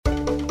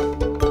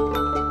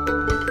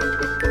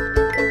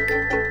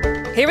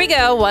Here we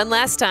go, one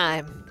last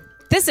time.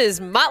 This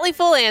is Motley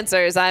Fool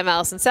Answers. I'm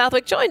Allison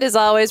Southwick, joined as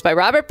always by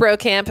Robert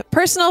Brokamp,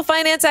 personal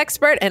finance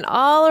expert and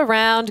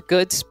all-around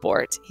good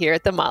sport here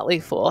at the Motley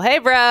Fool. Hey,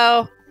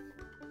 bro.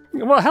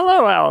 Well,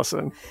 hello,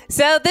 Allison.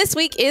 So this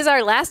week is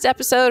our last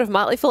episode of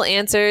Motley Fool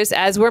Answers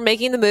as we're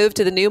making the move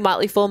to the new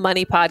Motley Fool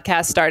Money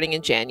podcast starting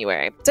in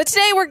January. So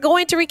today we're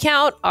going to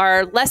recount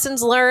our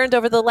lessons learned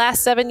over the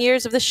last 7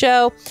 years of the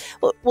show.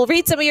 We'll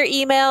read some of your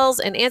emails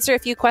and answer a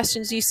few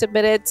questions you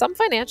submitted, some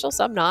financial,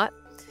 some not.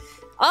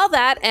 All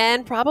that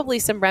and probably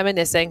some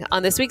reminiscing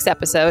on this week's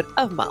episode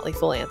of Motley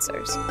Fool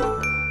Answers.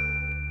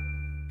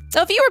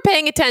 So if you were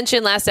paying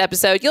attention last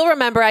episode, you'll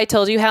remember I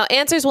told you how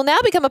Answers will now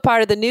become a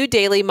part of the new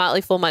daily Motley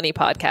Fool Money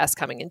podcast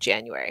coming in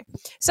January.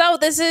 So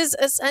this is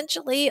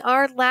essentially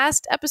our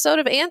last episode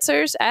of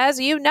Answers as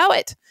you know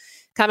it.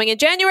 Coming in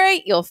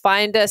January, you'll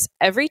find us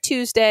every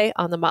Tuesday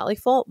on the Motley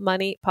Fool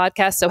Money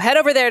podcast. So head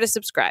over there to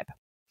subscribe.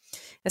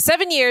 Now,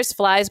 7 years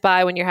flies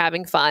by when you're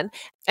having fun.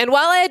 And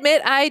while I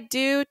admit I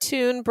do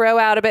tune bro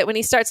out a bit when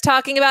he starts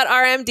talking about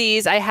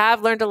RMDs, I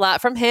have learned a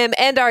lot from him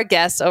and our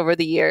guests over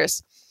the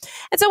years.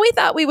 And so we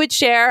thought we would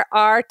share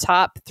our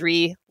top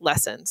 3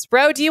 lessons.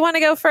 Bro, do you want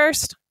to go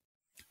first?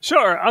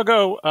 Sure, I'll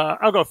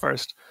go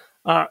first.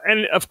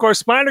 And of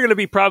course, mine are going to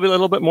be probably a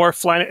little bit more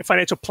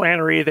financial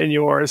plannery than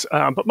yours.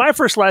 But my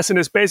first lesson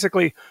is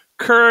basically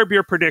curb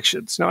your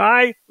predictions. Now,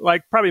 I,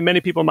 like probably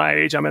many people my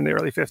age, I'm in the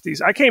early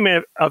 50s. I came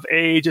of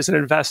age as an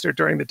investor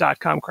during the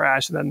dot-com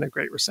crash and then the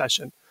Great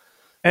Recession.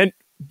 And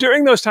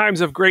during those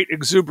times of great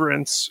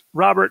exuberance,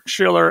 Robert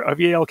Shiller of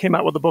Yale came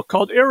out with a book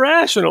called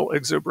Irrational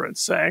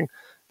Exuberance, saying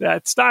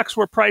that stocks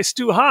were priced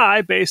too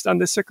high based on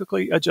the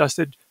cyclically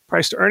adjusted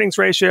price-to-earnings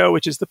ratio,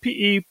 which is the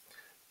PE,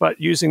 but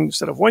using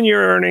instead of 1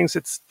 year earnings,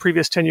 it's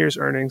previous 10 years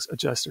earnings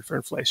adjusted for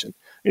inflation.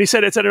 And he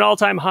said it's at an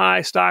all-time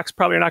high. Stocks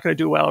probably are not going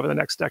to do well over the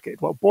next decade.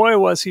 Well, boy,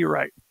 was he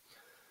right.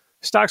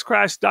 Stocks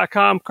crashed,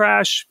 dot-com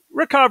crash,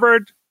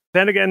 recovered.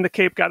 Then again, the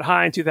Cape got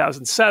high in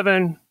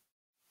 2007.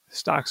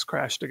 Stocks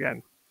crashed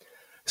again.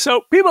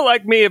 So people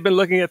like me have been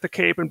looking at the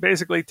Cape and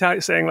basically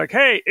saying like,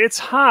 hey, it's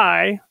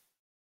high.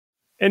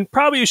 And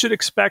probably you should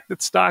expect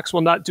that stocks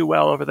will not do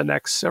well over the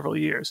next several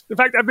years. In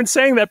fact, I've been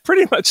saying that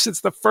pretty much since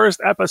the first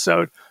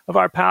episode of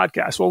our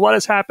podcast. Well, what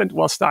has happened?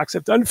 Well, stocks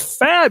have done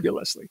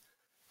fabulously.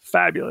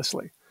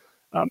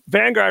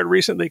 Vanguard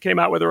recently came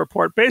out with a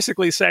report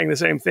basically saying the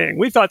same thing.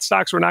 We thought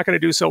stocks were not going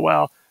to do so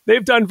well.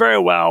 They've done very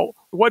well.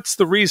 What's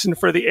the reason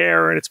for the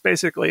error? And it's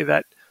basically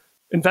that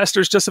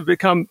investors just have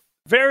become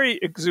very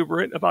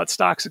exuberant about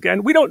stocks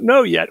again. We don't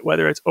know yet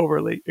whether it's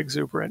overly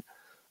exuberant.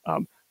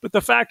 But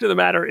the fact of the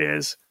matter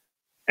is,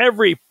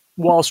 every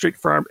Wall Street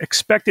firm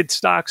expected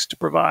stocks to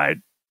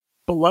provide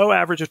below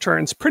average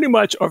returns pretty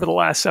much over the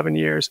last 7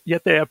 years,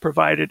 yet they have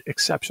provided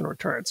exceptional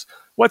returns.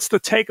 What's the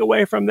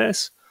takeaway from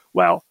this?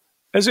 Well,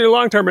 as a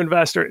long-term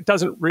investor, it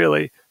doesn't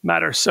really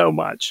matter so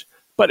much.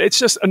 But it's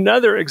just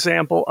another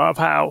example of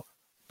how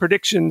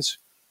predictions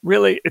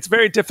really, it's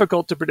very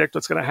difficult to predict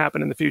what's going to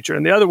happen in the future.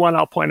 And the other one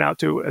I'll point out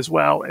to as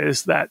well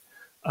is that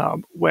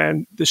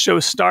when the show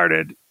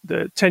started,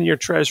 the 10-year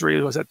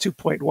Treasury was at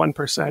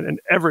 2.1%, and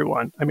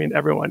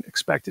everyone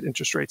expected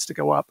interest rates to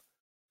go up.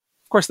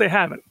 Of course, they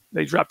haven't.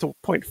 They dropped to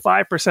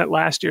 0.5%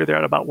 last year. They're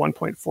at about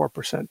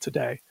 1.4%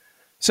 today.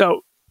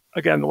 So,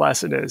 again, the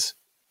lesson is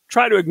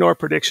try to ignore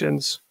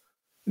predictions.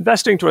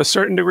 Investing to a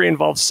certain degree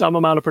involves some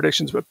amount of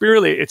predictions, but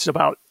really it's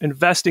about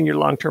investing your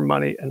long-term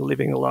money and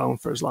leaving it alone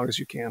for as long as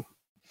you can.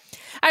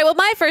 All right, well,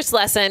 my first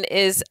lesson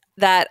is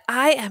that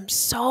I am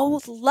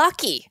so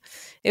lucky.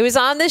 It was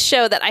on this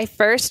show that I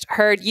first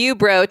heard you,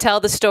 bro, tell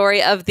the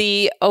story of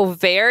the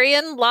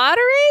ovarian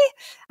lottery.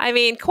 I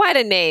mean, quite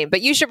a name,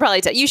 but you should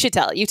probably you should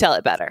tell it. You tell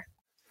it better.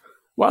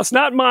 Well, it's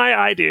not my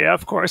idea,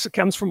 of course. It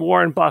comes from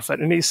Warren Buffett,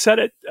 and he said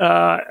it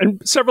in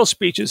several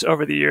speeches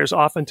over the years,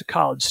 often to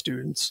college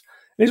students.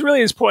 And he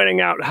really is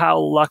pointing out how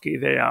lucky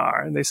they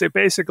are. And they say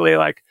basically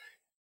like,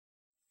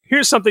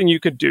 here's something you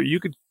could do. You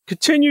could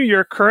continue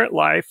your current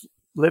life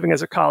living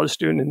as a college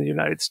student in the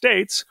United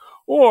States,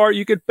 or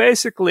you could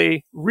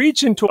basically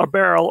reach into a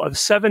barrel of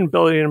 7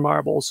 billion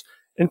marbles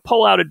and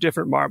pull out a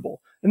different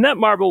marble. And that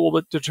marble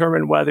will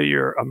determine whether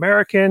you're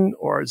American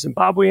or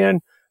Zimbabwean,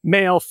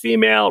 male,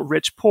 female,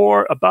 rich,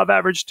 poor, above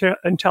average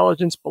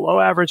intelligence, below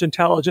average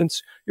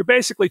intelligence. You're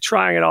basically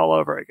trying it all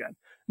over again.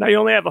 Now, you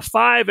only have a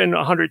 5 in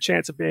 100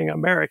 chance of being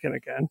American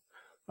again.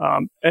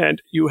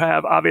 And you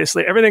have,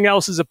 obviously, everything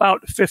else is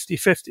about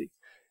 50-50.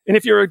 And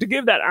if you were to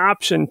give that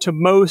option to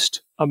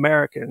most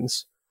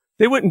Americans,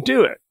 they wouldn't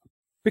do it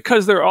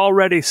because they're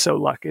already so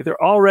lucky.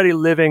 They're already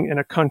living in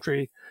a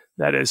country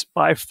that is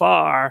by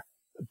far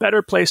a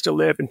better place to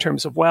live in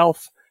terms of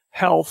wealth,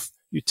 health,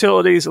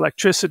 utilities,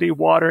 electricity,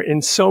 water,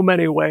 in so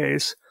many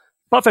ways.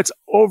 Buffett's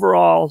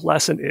overall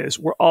lesson is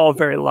we're all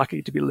very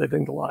lucky to be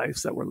living the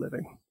lives that we're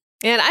living.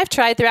 And I've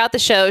tried throughout the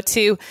show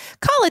to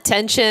call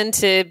attention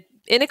to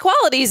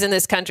inequalities in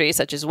this country,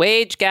 such as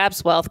wage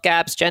gaps, wealth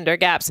gaps, gender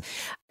gaps.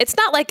 It's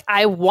not like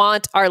I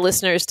want our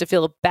listeners to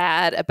feel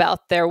bad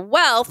about their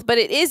wealth, but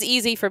it is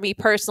easy for me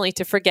personally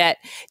to forget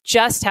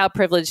just how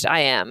privileged I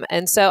am.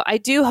 And so I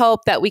do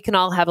hope that we can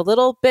all have a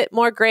little bit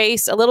more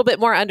grace, a little bit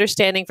more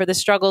understanding for the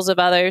struggles of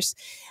others.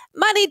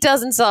 Money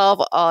doesn't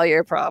solve all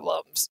your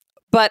problems,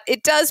 but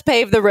it does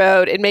pave the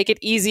road and make it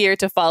easier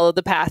to follow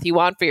the path you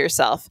want for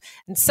yourself.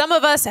 And some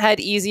of us had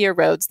easier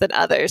roads than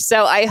others.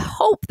 So I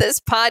hope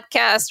this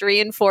podcast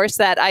reinforced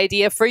that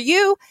idea for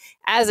you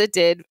as it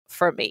did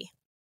for me.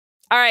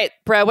 All right,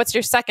 bro, what's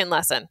your second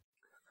lesson?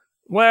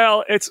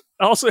 Well, it's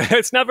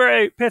not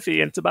very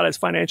pithy, and it's about as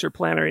financial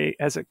plannery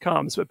as it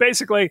comes. But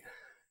basically,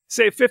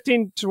 save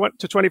 15 to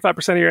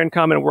 25% of your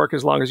income and work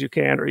as long as you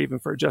can, or even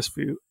for just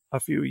a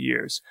few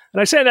years.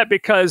 And I say that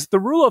because the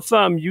rule of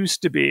thumb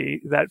used to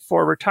be that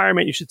for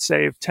retirement, you should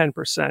save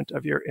 10%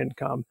 of your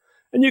income.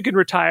 And you can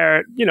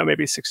retire,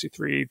 maybe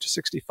 63 to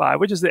 65,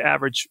 which is the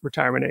average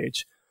retirement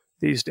age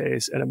these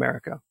days in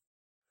America.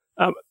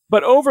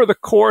 But over the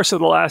course of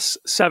the last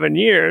 7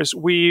 years,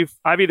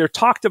 I've either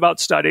talked about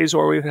studies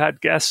or we've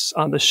had guests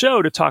on the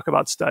show to talk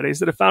about studies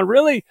that have found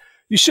really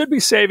you should be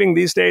saving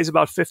these days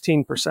about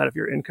 15% of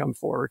your income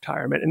for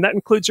retirement. And that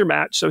includes your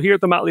match. So here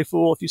at the Motley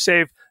Fool, if you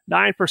save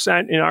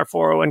 9% in our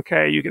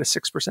 401k, you get a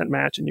 6%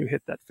 match and you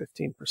hit that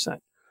 15%.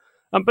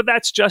 But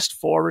that's just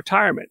for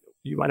retirement.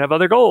 You might have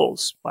other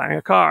goals, buying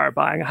a car,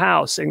 buying a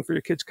house, saving for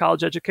your kids'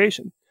 college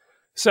education.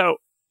 So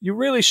you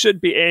really should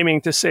be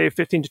aiming to save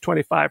 15 to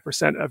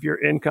 25% of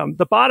your income.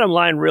 The bottom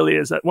line really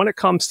is that when it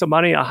comes to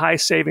money, a high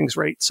savings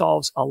rate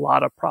solves a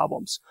lot of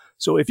problems.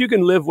 So if you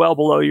can live well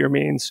below your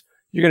means,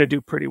 you're going to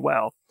do pretty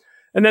well.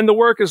 And then the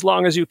work as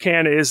long as you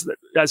can is that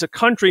as a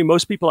country,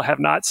 most people have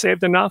not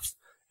saved enough.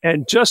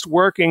 And just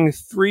working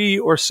 3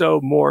 or so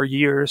more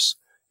years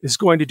is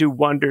going to do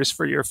wonders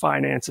for your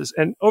finances.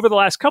 And over the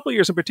last couple of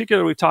years in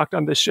particular, we talked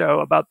on this show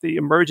about the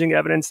emerging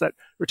evidence that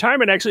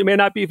retirement actually may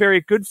not be very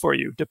good for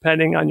you,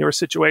 depending on your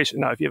situation.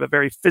 Now, if you have a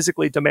very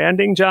physically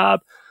demanding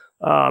job,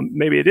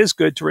 maybe it is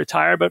good to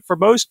retire. But for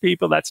most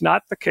people, that's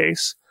not the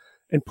case.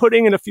 And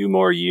putting in a few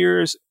more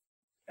years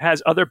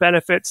has other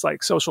benefits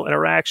like social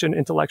interaction,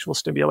 intellectual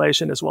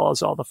stimulation, as well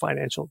as all the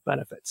financial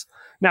benefits.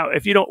 Now,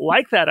 if you don't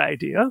like that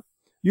idea,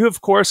 you, of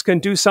course, can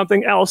do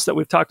something else that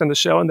we've talked on the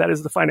show, and that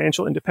is the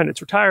financial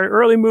independence retire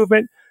early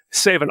movement.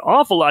 Save an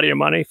awful lot of your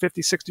money,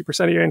 50,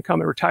 60% of your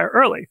income, and retire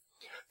early.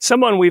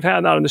 Someone we've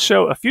had on the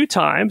show a few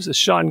times is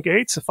Sean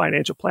Gates, a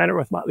financial planner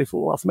with Motley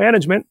Fool Wealth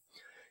Management.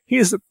 He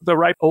is the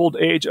ripe old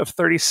age of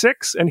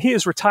 36, and he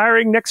is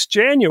retiring next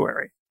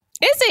January.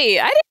 Is he?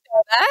 I didn't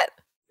know that.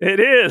 It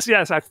is,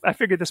 yes. I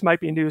figured this might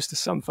be news to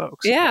some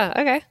folks. Yeah,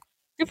 okay.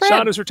 Good for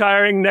Sean him. is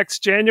retiring next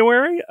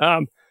January.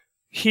 I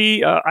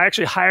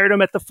actually hired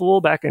him at the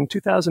Fool back in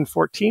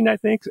 2014, I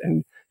think,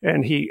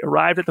 and he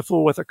arrived at the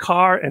Fool with a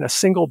car and a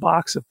single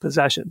box of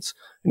possessions,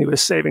 and he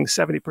was saving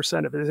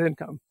 70% of his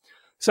income.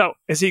 So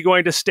is he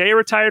going to stay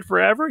retired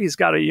forever? He's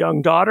got a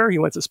young daughter. He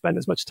wants to spend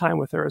as much time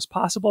with her as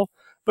possible.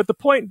 But the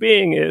point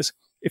being is,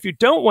 if you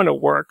don't want to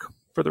work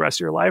for the rest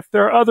of your life,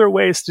 there are other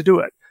ways to do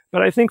it.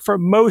 But I think for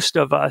most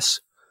of us,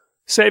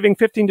 saving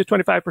 15 to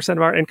 25%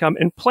 of our income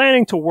and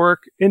planning to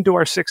work into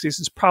our 60s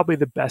is probably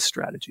the best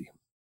strategy.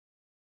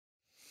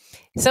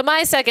 So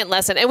my second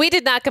lesson, and we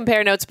did not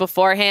compare notes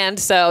beforehand,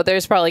 so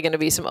there's probably going to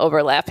be some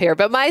overlap here,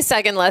 but my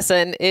second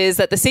lesson is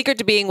that the secret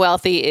to being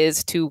wealthy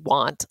is to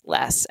want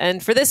less.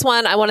 And for this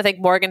one, I want to thank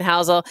Morgan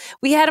Housel.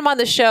 We had him on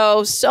the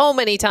show so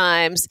many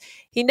times.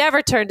 He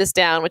never turned us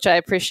down, which I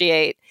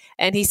appreciate.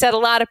 And he said a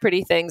lot of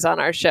pretty things on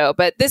our show,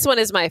 but this one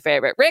is my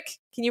favorite. Rick,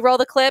 can you roll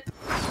the clip?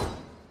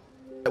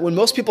 When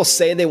most people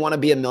say they want to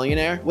be a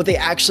millionaire, what they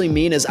actually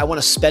mean is I want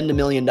to spend $1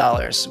 million,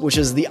 which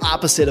is the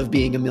opposite of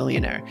being a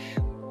millionaire.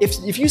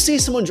 If you see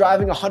someone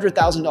driving a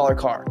 $100,000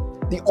 car,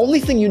 the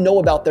only thing you know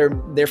about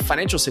their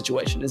financial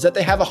situation is that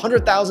they have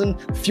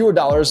 $100,000 fewer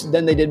dollars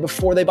than they did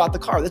before they bought the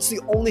car. That's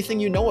the only thing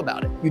you know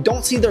about it. You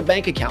don't see their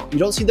bank account. You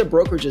don't see their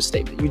brokerage's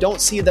statement. You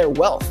don't see their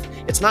wealth.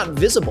 It's not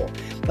visible.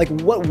 Like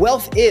what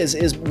wealth is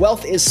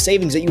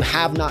savings that you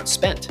have not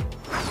spent.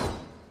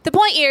 The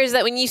point here is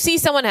that when you see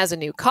someone has a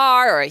new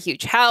car or a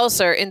huge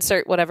house or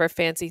insert whatever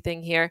fancy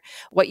thing here,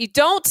 what you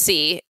don't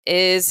see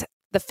is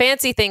the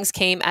fancy things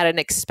came at an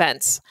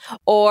expense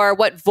or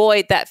what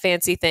void that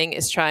fancy thing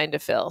is trying to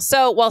fill.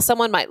 So while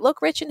someone might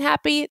look rich and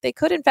happy, they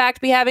could in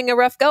fact be having a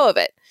rough go of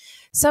it.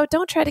 So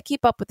don't try to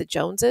keep up with the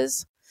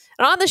Joneses.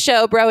 And on the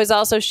show, Bro has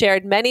also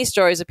shared many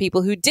stories of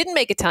people who didn't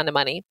make a ton of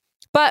money,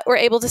 but were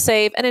able to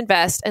save and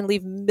invest and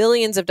leave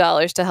millions of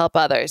dollars to help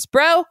others.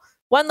 Bro,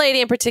 one lady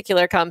in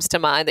particular comes to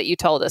mind that you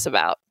told us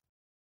about.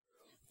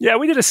 Yeah,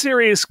 we did a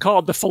series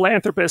called The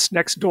Philanthropist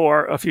Next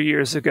Door a few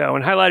years ago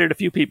and highlighted a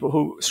few people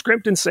who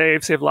scrimped and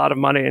saved a lot of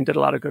money and did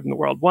a lot of good in the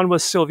world. One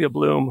was Sylvia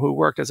Bloom, who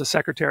worked as a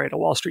secretary at a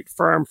Wall Street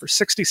firm for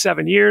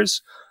 67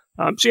 years.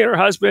 She and her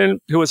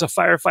husband, who was a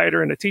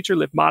firefighter and a teacher,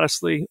 lived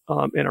modestly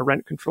in a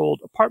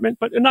rent-controlled apartment,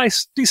 but a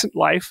nice, decent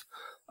life.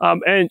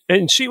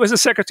 And she was a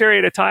secretary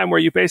at a time where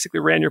you basically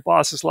ran your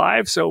boss's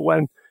life. So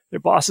when their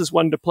bosses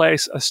wanted to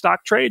place a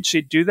stock trade,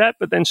 she'd do that,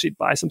 but then she'd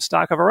buy some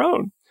stock of her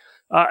own.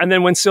 And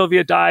then when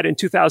Sylvia died in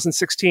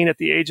 2016 at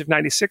the age of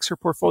 96, her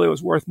portfolio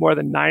was worth more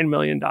than $9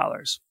 million.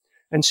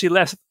 And she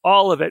left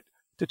all of it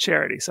to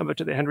charity, some of it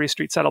to the Henry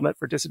Street Settlement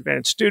for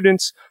Disadvantaged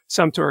Students,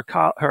 some to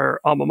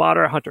her alma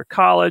mater, Hunter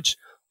College,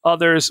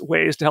 others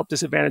ways to help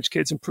disadvantaged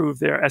kids improve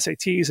their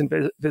SATs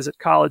and visit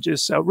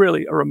colleges. So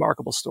really a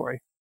remarkable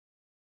story.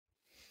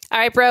 All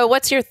right, bro,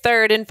 what's your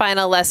third and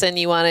final lesson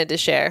you wanted to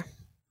share?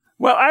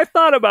 Well, I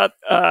thought about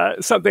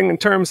something in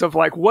terms of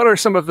like, what are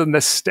some of the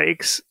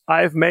mistakes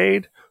I've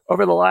made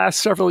over the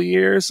last several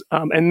years,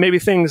 and maybe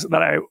things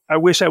that I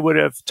wish I would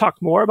have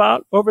talked more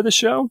about over the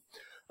show.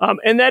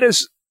 And that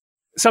is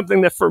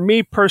something that for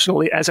me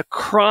personally, as a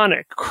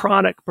chronic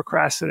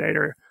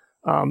procrastinator,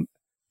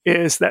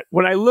 is that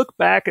when I look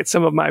back at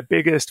some of my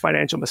biggest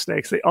financial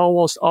mistakes, they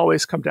almost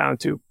always come down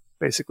to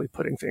basically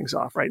putting things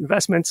off, right?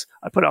 Investments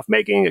I put off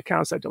making,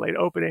 accounts I delayed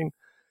opening,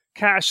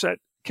 cash that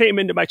came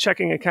into my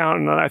checking account,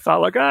 and then I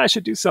thought like, I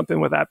should do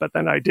something with that, but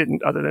then I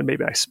didn't, other than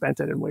maybe I spent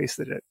it and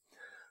wasted it.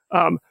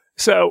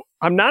 So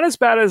I'm not as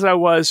bad as I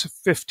was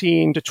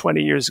 15 to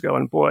 20 years ago.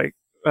 And boy,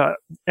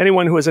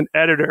 anyone who is an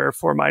editor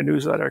for my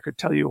newsletter could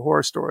tell you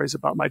horror stories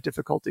about my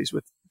difficulties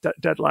with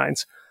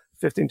deadlines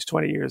 15 to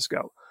 20 years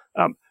ago.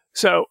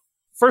 So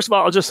first of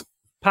all, I'll just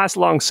pass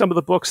along some of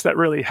the books that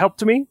really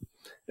helped me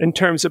in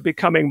terms of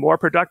becoming more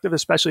productive,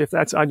 especially if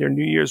that's on your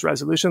New Year's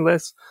resolution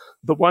list.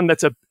 The one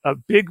that's a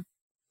big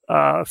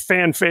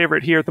fan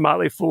favorite here at The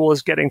Motley Fool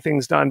is Getting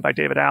Things Done by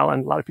David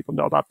Allen. A lot of people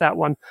know about that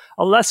one.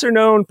 A lesser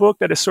known book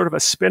that is sort of a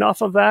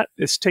spin-off of that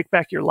is Take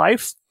Back Your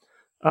Life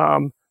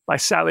by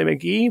Sally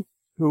McGee,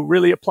 who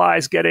really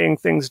applies getting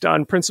things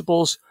done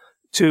principles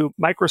to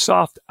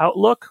Microsoft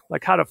Outlook,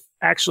 like how to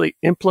actually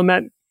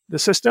implement the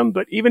system.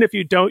 But even if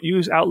you don't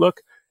use Outlook,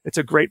 it's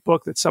a great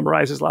book that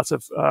summarizes lots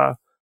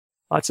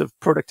of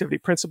productivity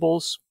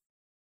principles.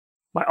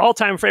 My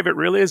all-time favorite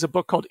really is a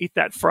book called Eat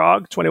That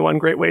Frog, 21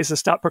 Great Ways to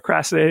Stop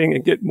Procrastinating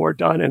and Get More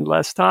Done in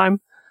Less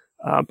Time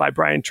by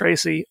Brian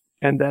Tracy.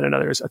 And then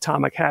another is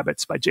Atomic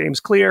Habits by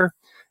James Clear.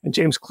 And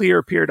James Clear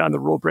appeared on the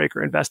Rule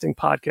Breaker Investing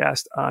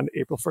podcast on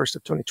April 1st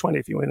of 2020,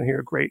 if you want to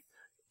hear a great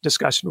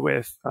discussion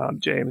with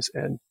James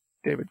and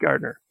David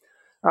Gardner.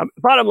 The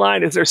bottom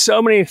line is there's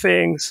so many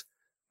things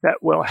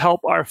that will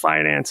help our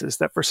finances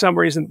that for some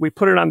reason we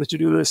put it on the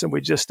to-do list and we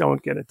just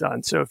don't get it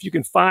done. So if you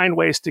can find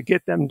ways to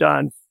get them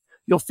done,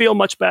 you'll feel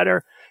much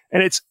better.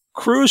 And it's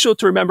crucial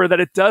to remember that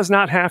it does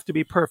not have to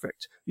be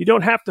perfect. You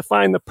don't have to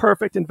find the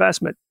perfect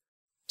investment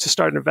to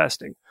start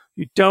investing.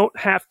 You don't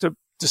have to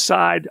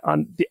decide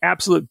on the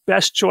absolute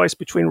best choice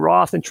between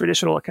Roth and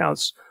traditional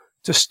accounts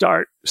to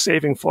start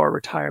saving for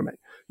retirement.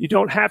 You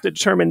don't have to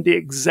determine the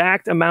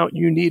exact amount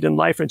you need in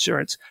life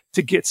insurance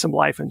to get some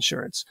life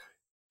insurance.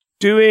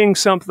 Doing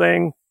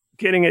something,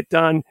 getting it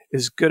done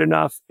is good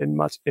enough in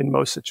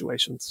most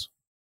situations.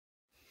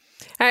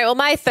 All right. Well,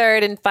 my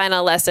third and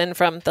final lesson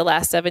from the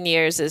last 7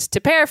 years is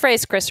to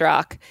paraphrase Chris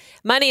Rock.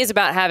 Money is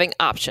about having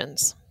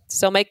options.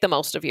 So make the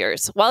most of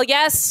yours. Well,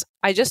 yes,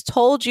 I just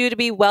told you to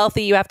be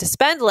wealthy, you have to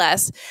spend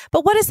less.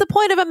 But what is the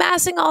point of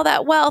amassing all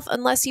that wealth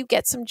unless you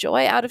get some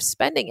joy out of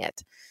spending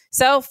it?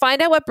 So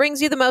find out what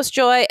brings you the most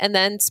joy and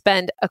then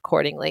spend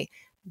accordingly.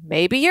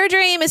 Maybe your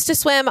dream is to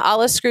swim a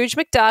la Scrooge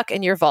McDuck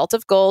in your vault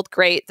of gold.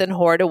 Great, then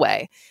hoard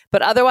away.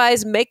 But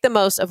otherwise, make the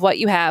most of what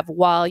you have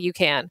while you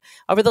can.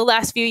 Over the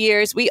last few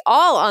years, we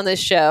all on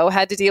this show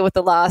had to deal with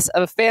the loss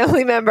of a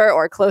family member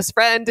or close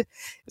friend. It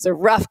was a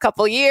rough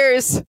couple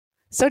years.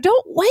 So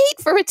don't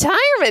wait for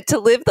retirement to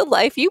live the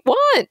life you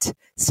want.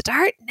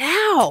 Start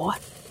now.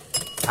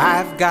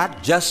 I've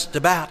got just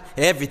about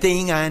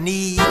everything I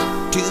need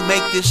to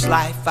make this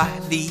life I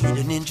lead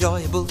an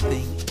enjoyable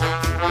thing.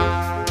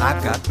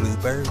 I've got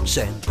bluebirds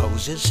and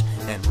posies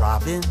and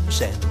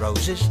robins and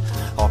roses,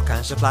 all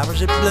kinds of flowers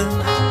that bloom,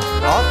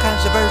 all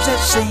kinds of birds that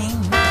sing.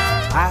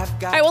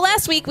 All right, well,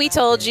 last week we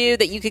told you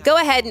that you could go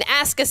ahead and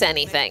ask us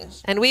anything,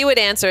 and we would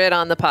answer it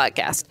on the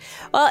podcast.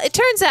 Well, it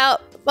turns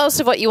out most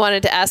of what you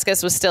wanted to ask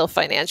us was still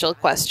financial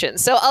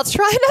questions. So I'll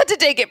try not to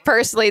take it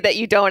personally that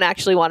you don't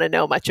actually want to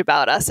know much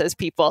about us as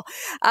people.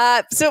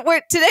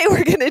 Today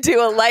we're going to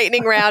do a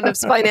lightning round of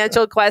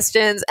financial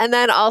questions and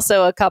then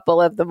also a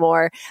couple of the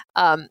more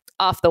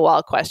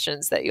off-the-wall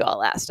questions that you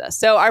all asked us.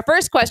 So our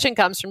first question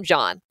comes from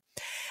John.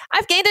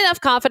 I've gained enough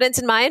confidence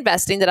in my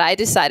investing that I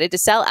decided to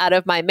sell out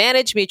of my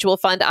managed mutual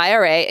fund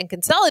IRA and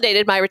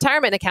consolidated my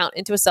retirement account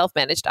into a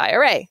self-managed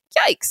IRA.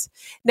 Yikes.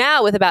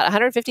 Now, with about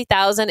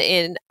 $150,000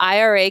 in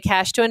IRA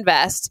cash to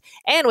invest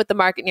and with the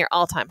market near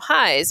all-time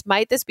highs,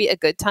 might this be a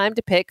good time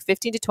to pick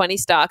 15 to 20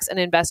 stocks and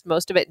invest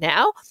most of it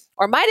now?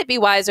 Or might it be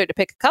wiser to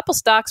pick a couple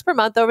stocks per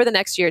month over the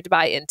next year to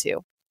buy into?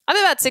 I'm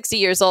about 60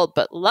 years old,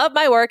 but love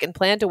my work and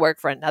plan to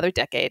work for another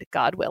decade,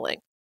 God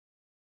willing.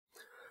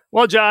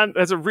 Well, John,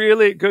 that's a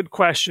really good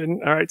question.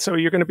 All right. So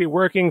you're going to be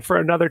working for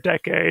another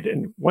decade.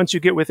 And once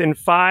you get within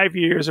 5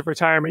 years of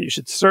retirement, you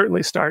should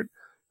certainly start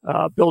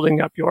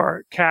building up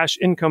your cash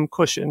income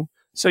cushion.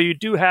 So you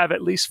do have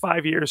at least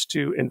 5 years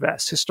to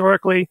invest.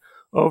 Historically,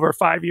 over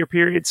 5-year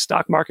periods,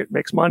 stock market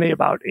makes money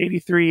about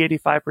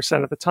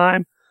 85% of the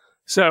time.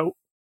 So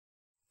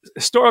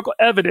historical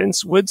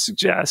evidence would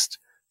suggest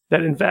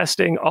that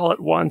investing all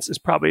at once is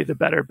probably the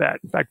better bet.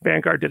 In fact,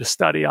 Vanguard did a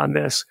study on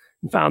this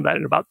and found that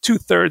in about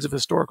 2/3 of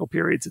historical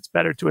periods, it's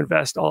better to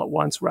invest all at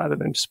once rather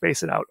than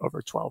space it out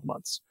over 12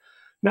 months.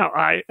 Now,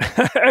 I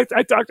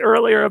talked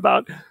earlier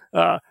about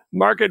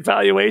market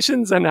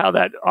valuations and how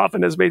that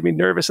often has made me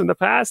nervous in the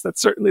past.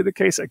 That's certainly the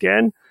case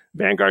again.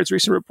 Vanguard's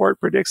recent report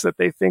predicts that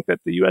they think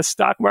that the U.S.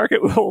 stock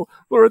market will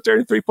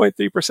return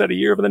 3.3% a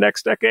year over the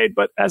next decade.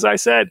 But as I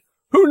said,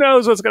 who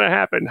knows what's going to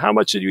happen? How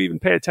much should you even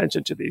pay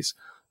attention to these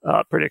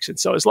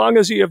predictions? So as long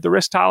as you have the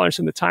risk tolerance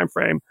and the time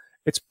frame,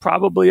 it's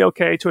probably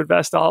okay to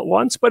invest all at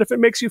once. But if it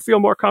makes you feel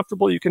more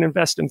comfortable, you can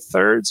invest in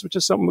thirds, which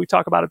is something we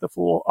talk about at The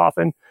Fool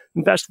often.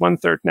 Invest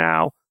 1/3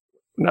 now,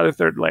 another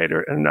third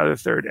later, and another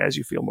third as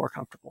you feel more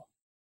comfortable.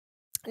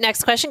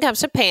 Next question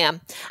comes from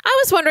Pam.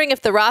 I was wondering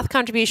if the Roth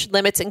contribution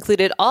limits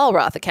included all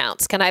Roth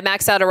accounts. Can I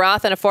max out a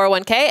Roth and a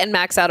 401k and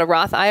max out a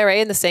Roth IRA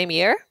in the same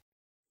year?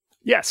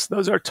 Yes,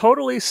 those are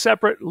totally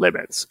separate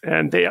limits.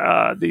 And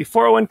the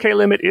 401k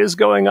limit is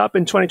going up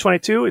in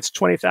 2022. It's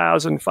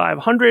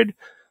 $20,500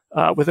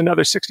 with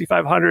another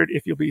 $6,500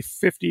 if you'll be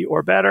 50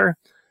 or better.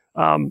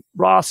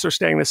 Roths are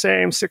staying the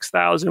same,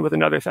 $6,000 with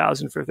another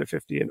 $1,000 for the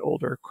 50 and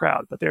older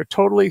crowd. But they're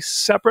totally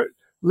separate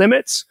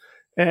limits.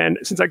 And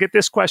since I get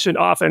this question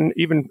often,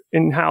 even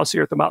in-house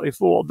here at the Motley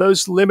Fool,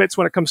 those limits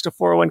when it comes to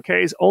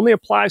 401ks only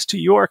applies to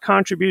your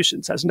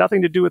contributions, has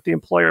nothing to do with the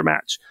employer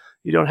match.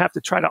 You don't have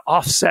to try to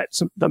offset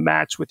the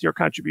match with your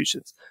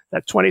contributions.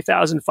 That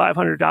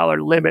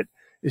 $20,500 limit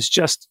is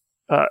just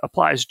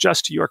applies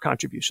just to your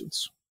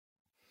contributions.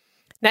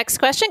 Next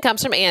question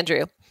comes from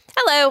Andrew.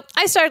 Hello.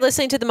 I started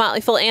listening to the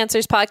Motley Fool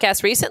Answers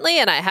podcast recently,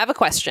 and I have a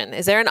question.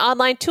 Is there an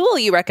online tool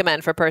you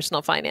recommend for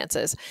personal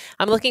finances?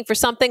 I'm looking for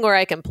something where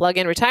I can plug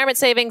in retirement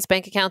savings,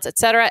 bank accounts,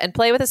 etc., and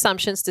play with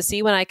assumptions to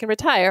see when I can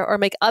retire or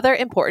make other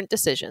important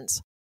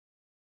decisions.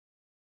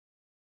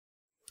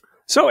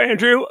 So,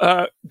 Andrew,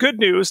 good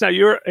news. Now,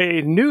 you're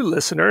a new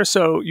listener,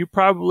 so you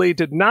probably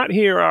did not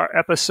hear our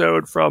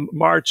episode from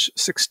March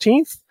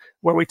 16th,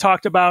 where we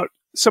talked about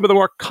some of the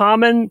more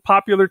common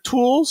popular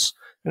tools.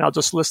 And I'll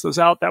just list those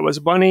out. That was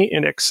Money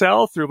in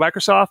Excel through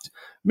Microsoft,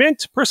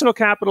 Mint, Personal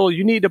Capital,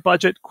 You Need a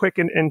Budget,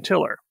 Quicken, and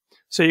Tiller.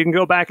 So you can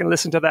go back and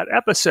listen to that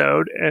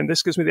episode. And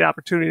this gives me the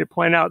opportunity to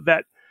point out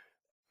that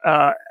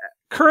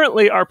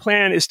currently our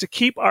plan is to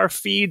keep our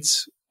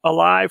feeds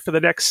alive for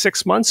the next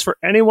 6 months. For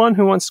anyone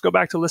who wants to go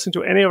back to listen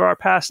to any of our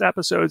past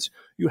episodes,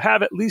 you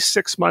have at least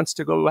 6 months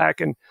to go back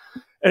and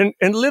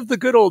live the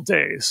good old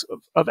days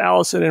of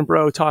Allison and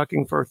Bro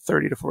talking for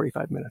 30 to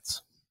 45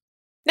 minutes.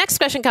 Next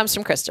question comes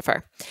from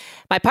Christopher.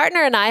 My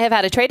partner and I have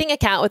had a trading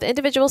account with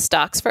individual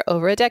stocks for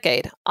over a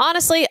decade.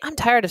 Honestly, I'm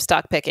tired of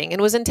stock picking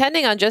and was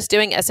intending on just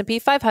doing S&P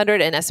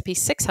 500 and S&P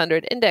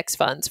 600 index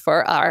funds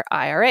for our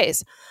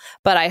IRAs.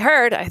 But I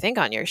heard, I think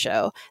on your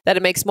show, that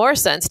it makes more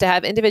sense to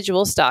have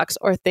individual stocks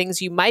or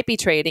things you might be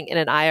trading in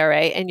an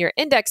IRA and your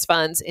index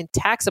funds in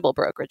taxable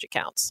brokerage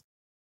accounts.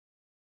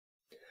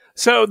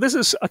 So this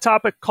is a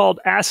topic called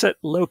asset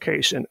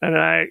location, and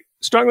I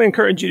strongly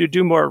encourage you to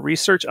do more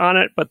research on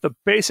it. But the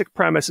basic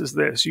premise is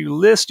this. You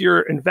list your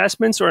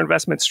investments or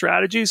investment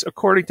strategies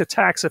according to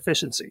tax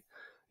efficiency.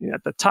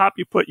 At the top,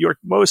 you put your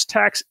most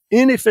tax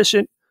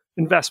inefficient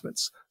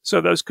investments. So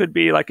those could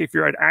be like if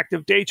you're an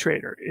active day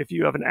trader, if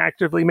you have an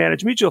actively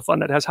managed mutual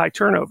fund that has high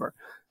turnover,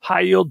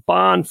 high yield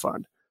bond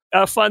fund,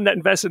 a fund that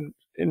invests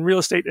in real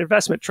estate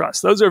investment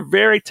trusts. Those are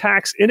very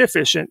tax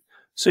inefficient.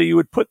 So you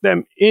would put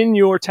them in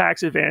your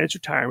tax advantage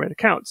retirement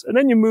accounts, and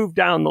then you move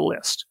down the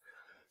list.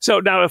 So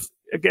now,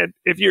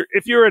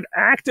 if you're an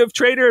active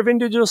trader of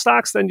individual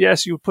stocks, then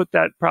yes, you put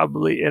that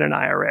probably in an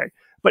IRA.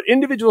 But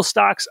individual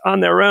stocks on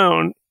their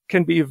own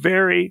can be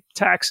very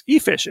tax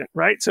efficient,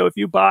 right? So if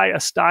you buy a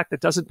stock that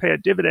doesn't pay a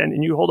dividend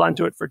and you hold on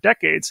to it for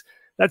decades,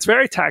 that's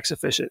very tax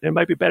efficient. It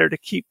might be better to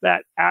keep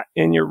that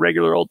in your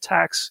regular old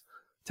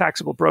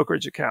taxable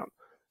brokerage account.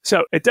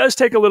 So it does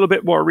take a little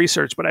bit more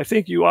research, but I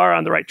think you are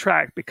on the right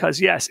track because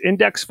yes,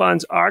 index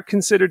funds are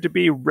considered to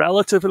be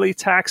relatively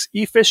tax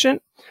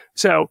efficient.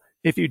 So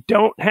if you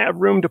don't have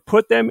room to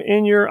put them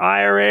in your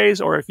IRAs,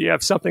 or if you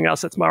have something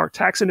else that's more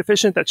tax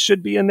inefficient that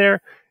should be in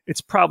there,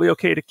 it's probably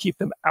okay to keep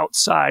them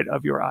outside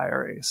of your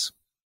IRAs.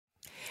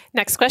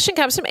 Next question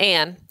comes from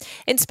Anne.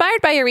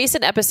 Inspired by your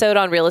recent episode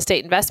on real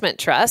estate investment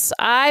trusts,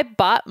 I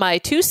bought my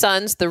two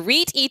sons the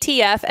REIT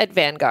ETF at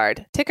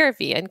Vanguard, ticker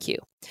VNQ.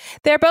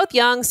 They're both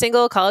young,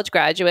 single college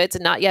graduates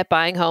and not yet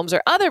buying homes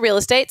or other real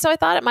estate, so I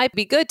thought it might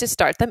be good to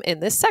start them in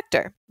this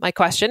sector. My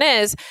question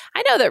is,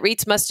 I know that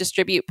REITs must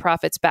distribute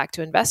profits back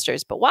to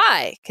investors, but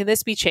why? Can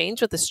this be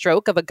changed with the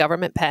stroke of a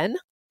government pen?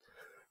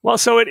 Well,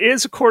 so it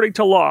is according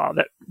to law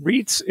that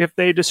REITs, if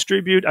they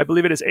distribute, I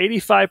believe it is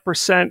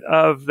 85%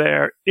 of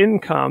their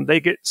income,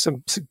 they get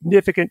some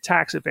significant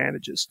tax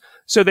advantages.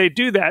 So they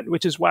do that,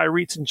 which is why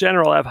REITs in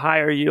general have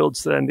higher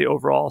yields than the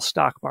overall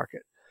stock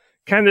market.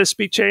 Can this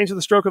be changed with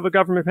the stroke of a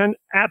government pen?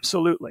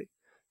 Absolutely.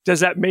 Does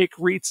that make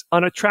REITs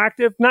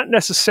unattractive? Not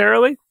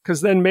necessarily,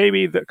 because then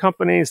maybe the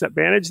companies that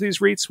manage these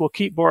REITs will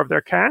keep more of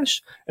their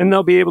cash and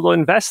they'll be able to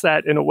invest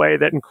that in a way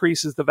that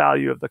increases the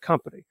value of the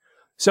company.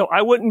 So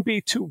I wouldn't be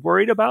too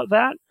worried about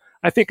that.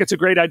 I think it's a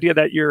great idea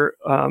that you're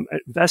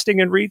investing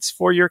in REITs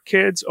for your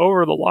kids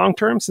over the long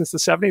term. Since the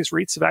 70s,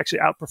 REITs have actually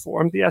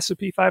outperformed the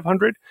S&P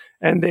 500,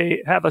 and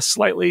they have a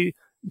slightly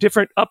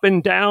different up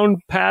and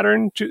down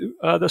pattern to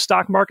the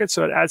stock market,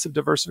 so it adds some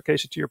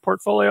diversification to your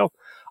portfolio.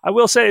 I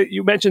will say,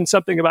 you mentioned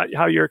something about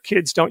how your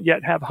kids don't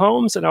yet have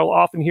homes, and I will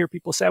often hear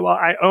people say, well,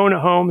 I own a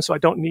home, so I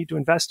don't need to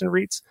invest in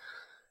REITs.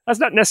 That's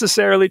not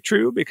necessarily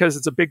true, because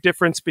it's a big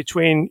difference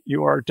between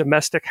your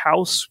domestic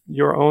house,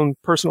 your own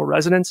personal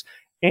residence,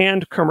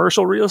 and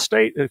commercial real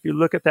estate. If you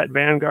look at that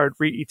Vanguard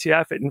REIT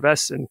ETF, it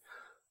invests in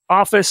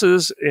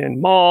offices, in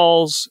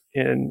malls,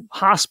 in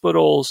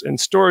hospitals, in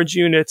storage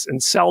units, in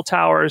cell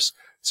towers.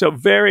 So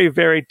very,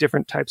 very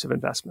different types of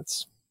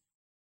investments.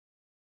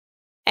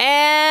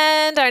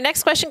 And our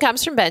next question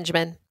comes from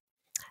Benjamin.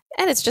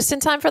 And it's just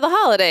in time for the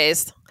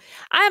holidays.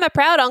 I am a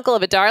proud uncle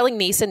of a darling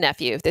niece and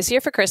nephew. This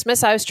year for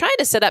Christmas, I was trying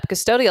to set up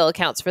custodial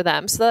accounts for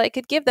them so that I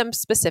could give them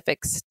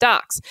specific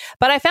stocks.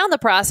 But I found the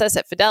process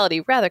at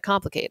Fidelity rather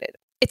complicated.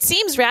 It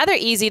seems rather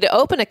easy to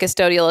open a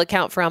custodial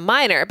account for a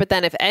minor, but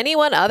then if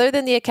anyone other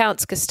than the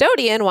account's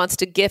custodian wants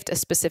to gift a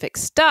specific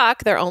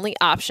stock, their only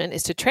option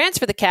is to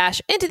transfer the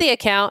cash into the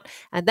account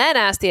and then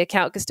ask the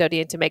account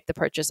custodian to make the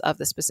purchase of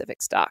the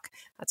specific stock.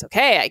 That's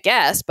okay, I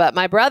guess, but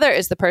my brother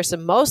is the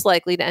person most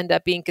likely to end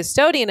up being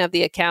custodian of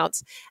the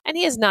accounts, and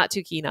he is not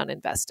too keen on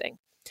investing.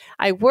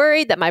 I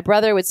worried that my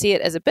brother would see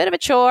it as a bit of a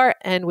chore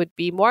and would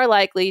be more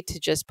likely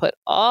to just put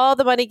all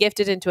the money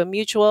gifted into a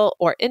mutual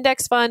or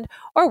index fund,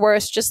 or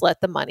worse, just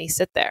let the money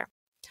sit there.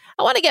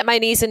 I want to get my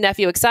niece and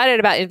nephew excited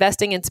about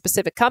investing in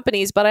specific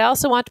companies, but I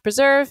also want to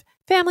preserve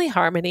family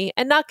harmony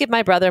and not give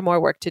my brother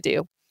more work to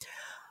do.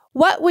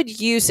 What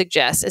would you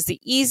suggest as the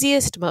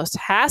easiest, most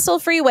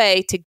hassle-free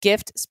way to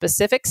gift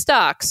specific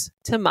stocks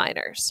to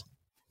minors?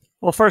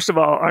 Well, first of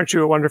all, aren't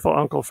you a wonderful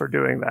uncle for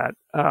doing that?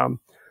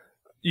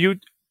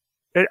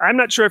 I'm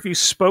not sure if you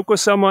spoke with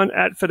someone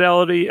at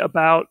Fidelity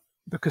about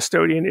the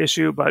custodian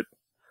issue, but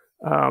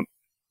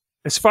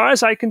as far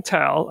as I can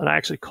tell, and I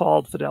actually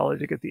called Fidelity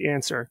to get the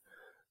answer,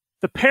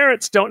 the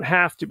parents don't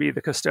have to be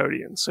the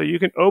custodians. So you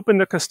can open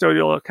the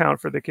custodial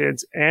account for the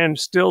kids and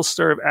still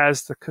serve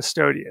as the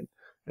custodian,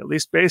 at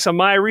least based on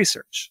my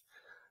research.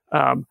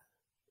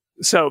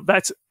 So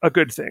that's a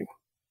good thing.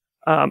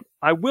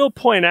 I will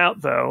point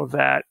out, though,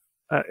 that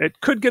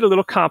it could get a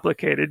little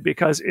complicated,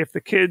 because if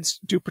the kids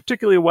do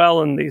particularly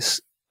well in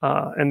these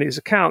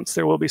accounts,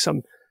 there will be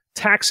some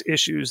tax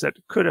issues that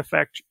could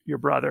affect your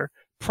brother.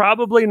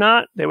 Probably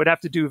not. They would have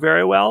to do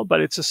very well,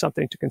 but it's just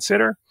something to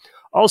consider.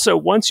 Also,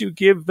 once you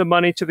give the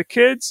money to the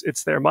kids,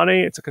 it's their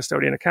money, it's a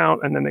custodian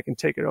account, and then they can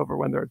take it over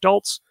when they're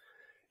adults.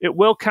 It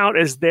will count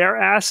as their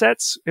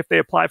assets if they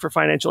apply for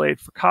financial aid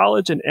for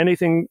college, and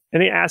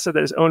any asset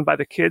that is owned by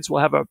the kids will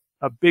have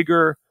a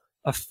bigger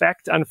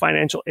effect on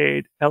financial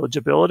aid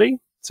eligibility.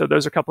 So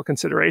those are a couple of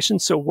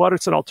considerations. So what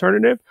is an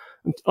alternative?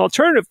 An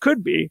alternative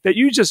could be that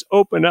you just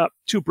open up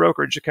 2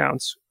 brokerage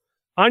accounts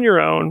on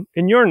your own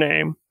in your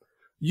name.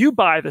 You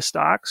buy the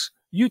stocks.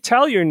 You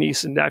tell your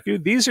niece and nephew,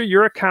 these are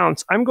your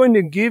accounts. I'm going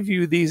to give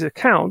you these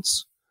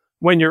accounts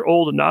when you're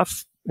old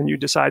enough and you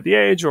decide the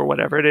age or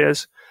whatever it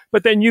is.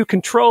 But then you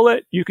control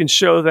it. You can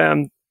show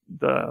them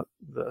the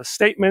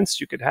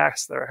statements. You could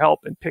ask their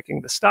help in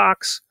picking the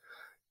stocks.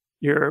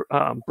 Your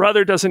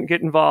brother doesn't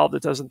get involved.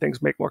 It doesn't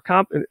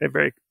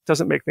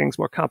doesn't make things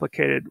more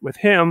complicated with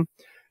him.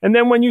 And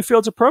then when you feel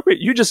it's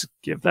appropriate, you just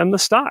give them the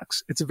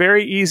stocks. It's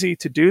very easy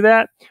to do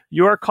that.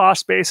 Your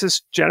cost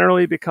basis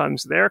generally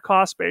becomes their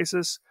cost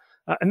basis.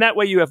 And that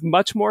way you have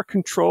much more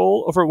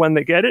control over when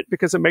they get it,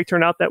 because it may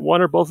turn out that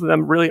one or both of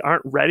them really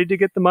aren't ready to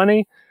get the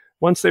money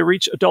once they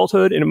reach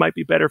adulthood, and it might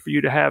be better for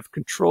you to have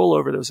control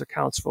over those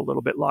accounts for a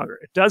little bit longer.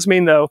 It does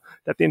mean, though,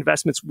 that the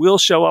investments will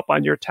show up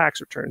on your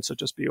tax return, so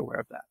just be aware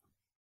of that.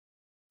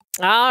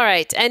 All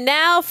right. And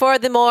now for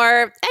the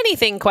more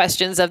anything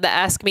questions of the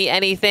Ask Me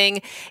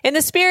Anything. In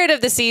the spirit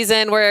of the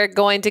season, we're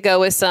going to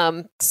go with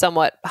some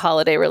somewhat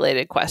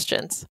holiday-related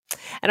questions.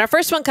 And our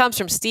first one comes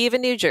from Steve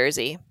in New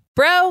Jersey.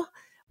 Bro,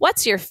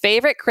 what's your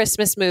favorite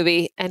Christmas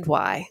movie and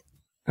why?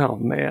 Oh,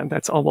 man,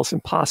 that's almost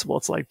impossible.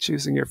 It's like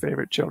choosing your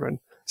favorite children.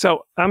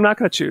 So I'm not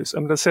going to choose.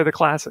 I'm going to say the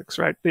classics,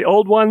 right? The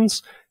old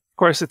ones. Of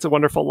course, It's a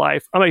Wonderful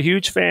Life. I'm a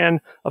huge fan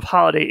of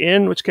Holiday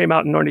Inn, which came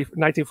out in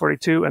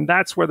 1942, and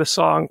that's where the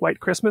song White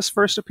Christmas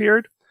first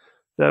appeared.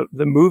 The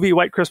movie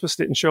White Christmas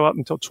didn't show up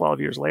until 12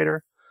 years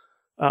later.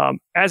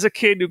 As a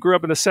kid who grew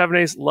up in the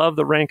 70s, loved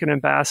the Rankin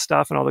and Bass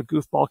stuff and all the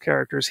goofball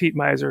characters, Heat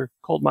Miser,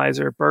 Cold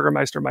Miser,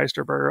 Burgermeister,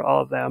 Meisterburger,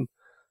 all of them.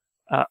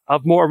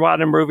 Of more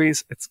modern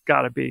movies, it's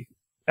got to be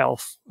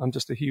Elf. I'm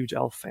just a huge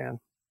Elf fan.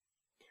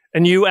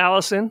 And you,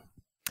 Allison?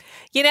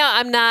 You know,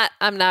 I'm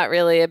not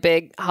really a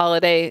big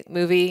holiday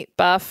movie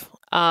buff.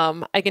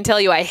 I can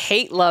tell you I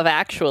hate Love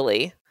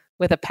Actually,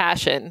 with a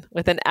passion,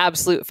 with an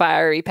absolute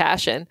fiery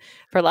passion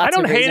for lots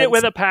of reasons. I don't hate it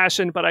with a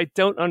passion, but I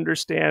don't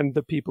understand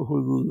the people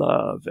who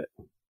love it.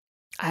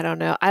 I don't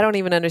know. I don't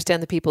even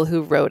understand the people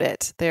who wrote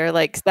it. They're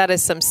like, that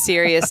is some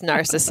serious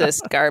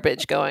narcissist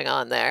garbage going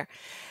on there.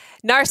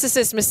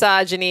 Narcissist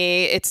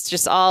misogyny. It's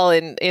just all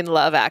in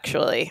Love,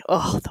 Actually.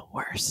 Oh, the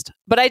worst.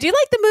 But I do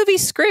like the movie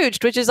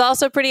Scrooged, which is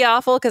also pretty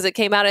awful because it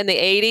came out in the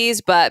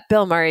 80s, but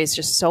Bill Murray is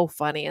just so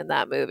funny in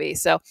that movie.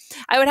 So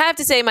I would have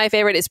to say my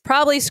favorite is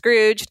probably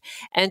Scrooged,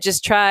 and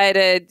just try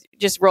to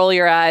just roll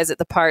your eyes at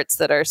the parts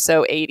that are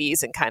so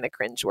 80s and kind of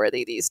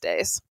cringeworthy these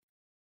days.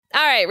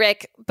 All right,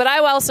 Rick, but I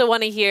also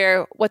want to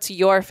hear, what's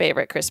your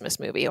favorite Christmas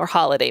movie or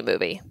holiday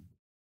movie?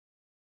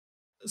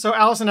 So,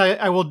 Allison,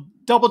 I will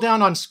double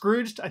down on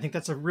Scrooged. I think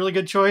that's a really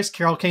good choice.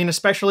 Carol Kane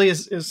especially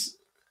is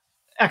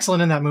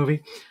excellent in that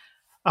movie.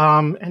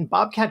 And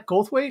Bobcat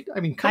Goldthwait, I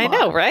mean, come on. I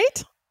know,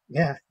 right?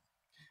 Yeah.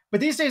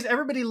 But these days,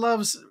 everybody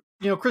loves,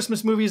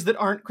 Christmas movies that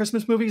aren't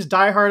Christmas movies.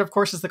 Die Hard, of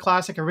course, is the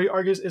classic. Everybody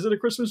argues, is it a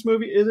Christmas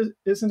movie?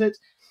 Isn't it?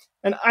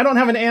 And I don't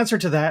have an answer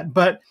to that.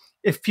 But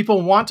if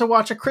people want to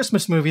watch a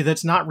Christmas movie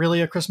that's not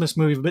really a Christmas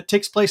movie, but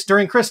takes place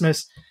during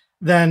Christmas,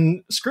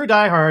 then screw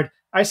Die Hard.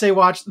 I say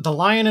watch The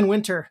Lion in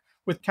Winter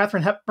with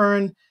Katharine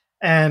Hepburn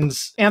and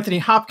Anthony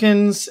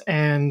Hopkins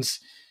and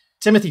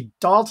Timothy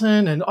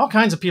Dalton and all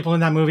kinds of people in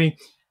that movie.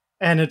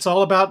 And it's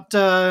all about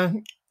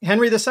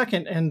Henry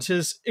II and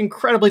his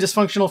incredibly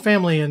dysfunctional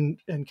family. And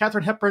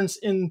Katharine Hepburn's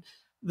in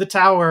the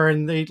tower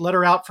and they let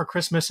her out for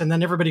Christmas and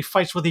then everybody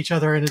fights with each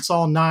other and it's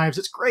all knives.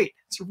 It's great.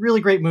 It's a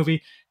really great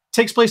movie.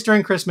 Takes place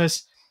during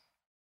Christmas.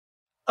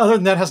 Other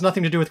than that, has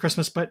nothing to do with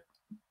Christmas, but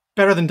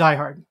better than Die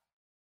Hard.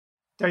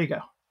 There you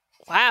go.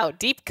 Wow,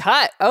 deep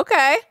cut.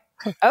 Okay.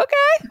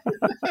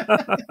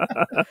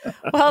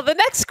 Well, the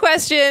next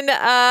question,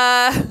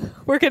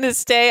 we're going to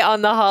stay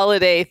on the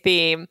holiday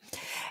theme.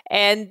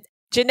 And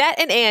Jeanette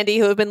and Andy,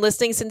 who have been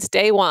listening since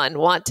day one,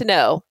 want to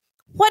know,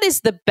 what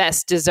is the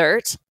best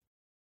dessert?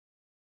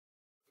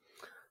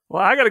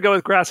 Well, I got to go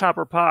with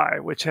grasshopper pie,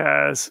 which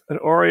has an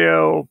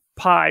Oreo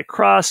pie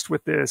crust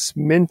with this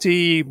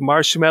minty,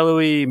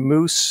 marshmallowy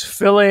mousse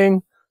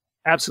filling.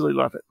 Absolutely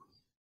love it.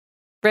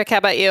 Rick, how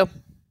about you?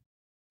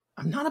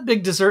 I'm not a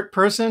big dessert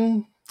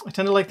person. I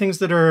tend to like things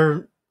that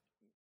are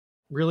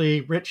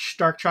really rich,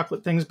 dark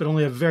chocolate things, but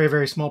only a very,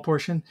 very small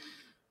portion.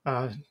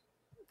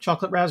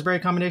 Chocolate raspberry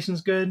combination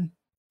is good.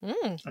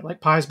 I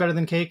like pies better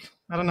than cake.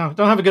 I don't know.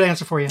 Don't have a good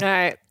answer for you. All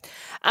right.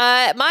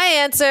 My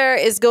answer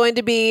is going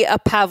to be a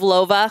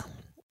pavlova.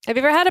 Have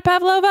you ever had a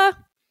pavlova?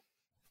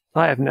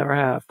 I have never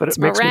have, but it's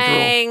it makes me drool.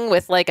 meringue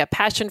with like a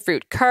passion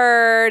fruit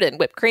curd and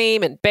whipped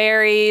cream and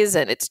berries,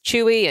 and it's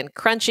chewy and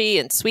crunchy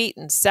and sweet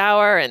and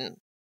sour, and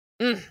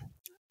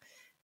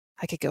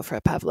I could go for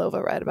a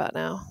pavlova right about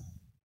now.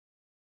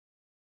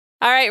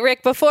 All right,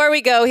 Rick, before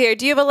we go here,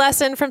 do you have a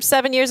lesson from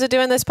 7 years of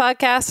doing this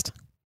podcast?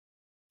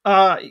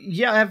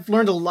 Yeah, I've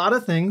learned a lot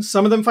of things.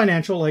 Some of them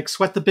financial, like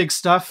sweat the big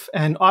stuff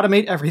and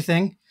automate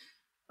everything.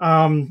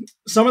 Some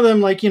of them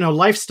like,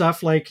 life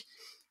stuff, like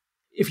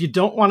if you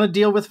don't want to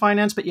deal with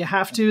finance, but you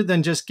have to,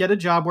 then just get a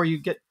job where you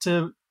get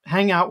to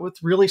hang out with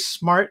really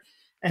smart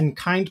and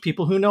kind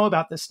people who know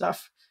about this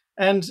stuff.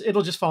 And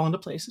it'll just fall into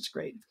place. It's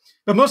great.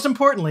 But most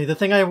importantly, the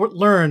thing I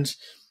learned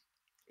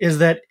is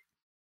that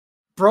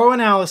Bro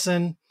and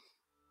Allison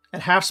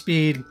at half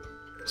speed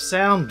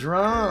sound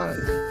drunk.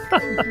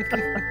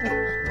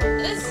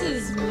 This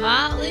is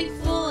Motley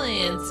Fool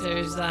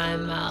Answers.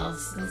 I'm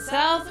Allison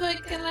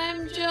Southwick, and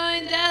I'm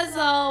joined as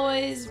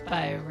always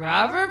by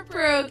Robert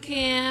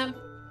Brokamp,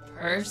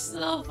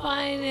 personal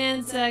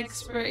finance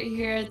expert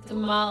here at the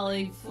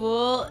Motley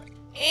Fool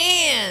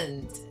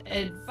and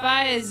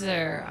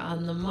advisor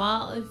on the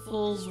Motley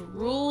Fool's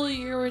Rule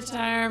Your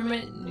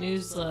Retirement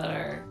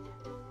newsletter.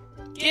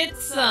 Get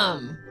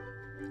some.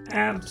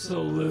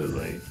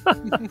 Absolutely.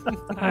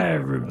 Hi,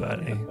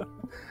 everybody.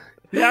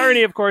 The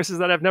irony, of course, is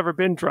that I've never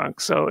been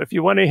drunk. So if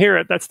you want to hear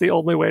it, that's the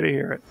only way to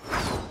hear it.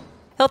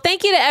 Well,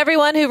 thank you to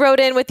everyone who wrote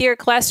in with your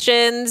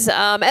questions.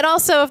 And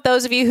also of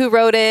those of you who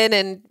wrote in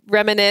and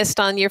reminisced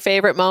on your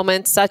favorite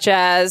moments, such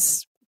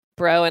as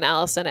Bro and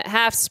Allison at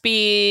half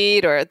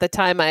speed, or the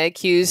time I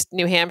accused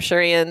New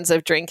Hampshireans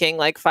of drinking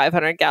like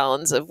 500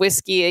 gallons of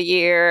whiskey a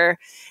year.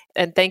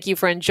 And thank you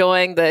for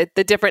enjoying the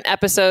different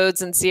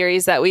episodes and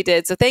series that we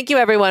did. So thank you,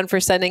 everyone, for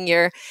sending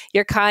your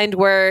kind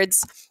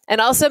words. And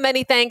also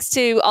many thanks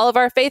to all of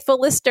our faithful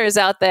listeners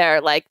out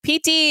there, like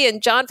PT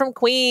and John from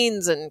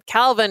Queens and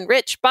Calvin,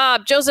 Rich,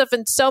 Bob, Joseph,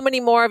 and so many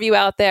more of you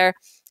out there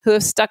who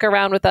have stuck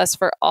around with us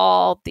for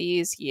all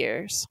these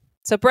years.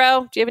 So,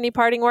 Bro, do you have any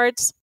parting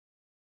words?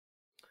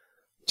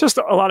 Just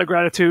a lot of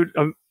gratitude.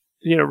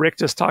 Rick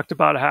just talked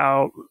about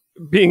how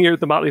being here at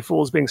the Motley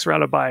Fool is being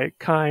surrounded by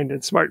kind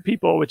and smart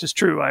people, which is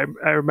true.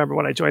 I remember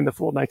when I joined the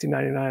Fool in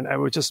 1999, I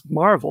was just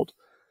marveled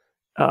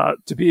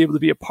to be able to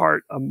be a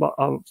part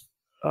of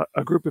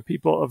a group of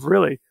people of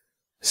really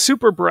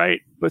super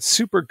bright but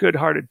super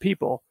good-hearted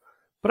people.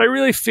 But I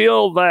really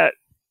feel that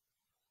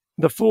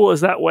the Fool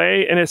is that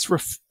way, and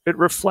it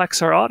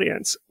reflects our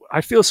audience.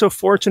 I feel so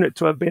fortunate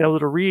to have been able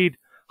to read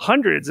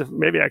hundreds of,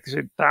 maybe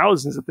actually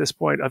thousands at this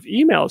point, of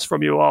emails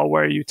from you all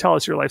where you tell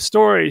us your life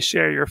story,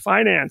 share your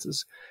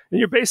finances, and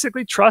you're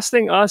basically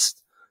trusting us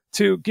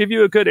to give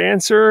you a good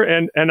answer.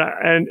 And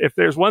if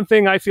there's one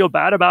thing I feel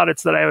bad about,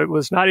 it's that I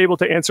was not able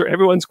to answer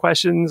everyone's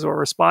questions or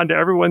respond to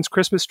everyone's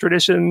Christmas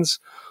traditions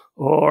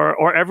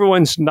or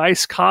everyone's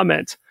nice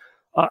comment.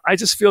 I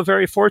just feel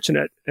very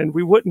fortunate, and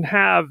we wouldn't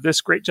have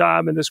this great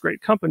job and this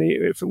great company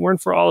if it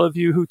weren't for all of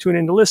you who tune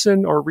in to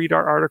listen or read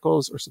our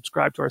articles or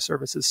subscribe to our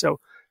services. So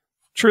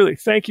truly,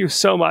 thank you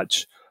so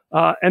much.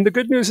 And the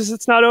good news is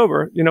it's not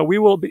over. You know, we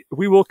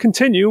will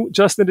continue,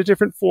 just in a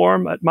different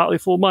form, at Motley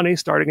Fool Money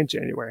starting in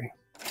January.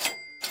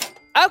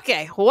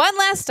 Okay, one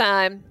last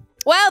time.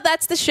 Well,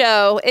 that's the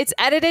show. It's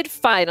edited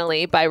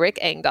finally by Rick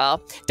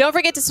Engdahl. Don't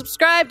forget to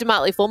subscribe to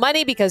Motley Fool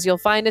Money because you'll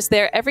find us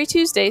there every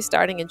Tuesday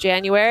starting in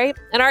January.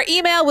 And our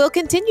email will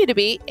continue to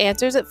be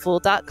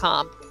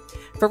answers@fool.com.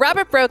 For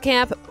Robert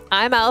Brokamp,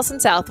 I'm Allison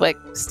Southwick.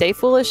 Stay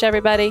foolish,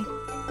 everybody.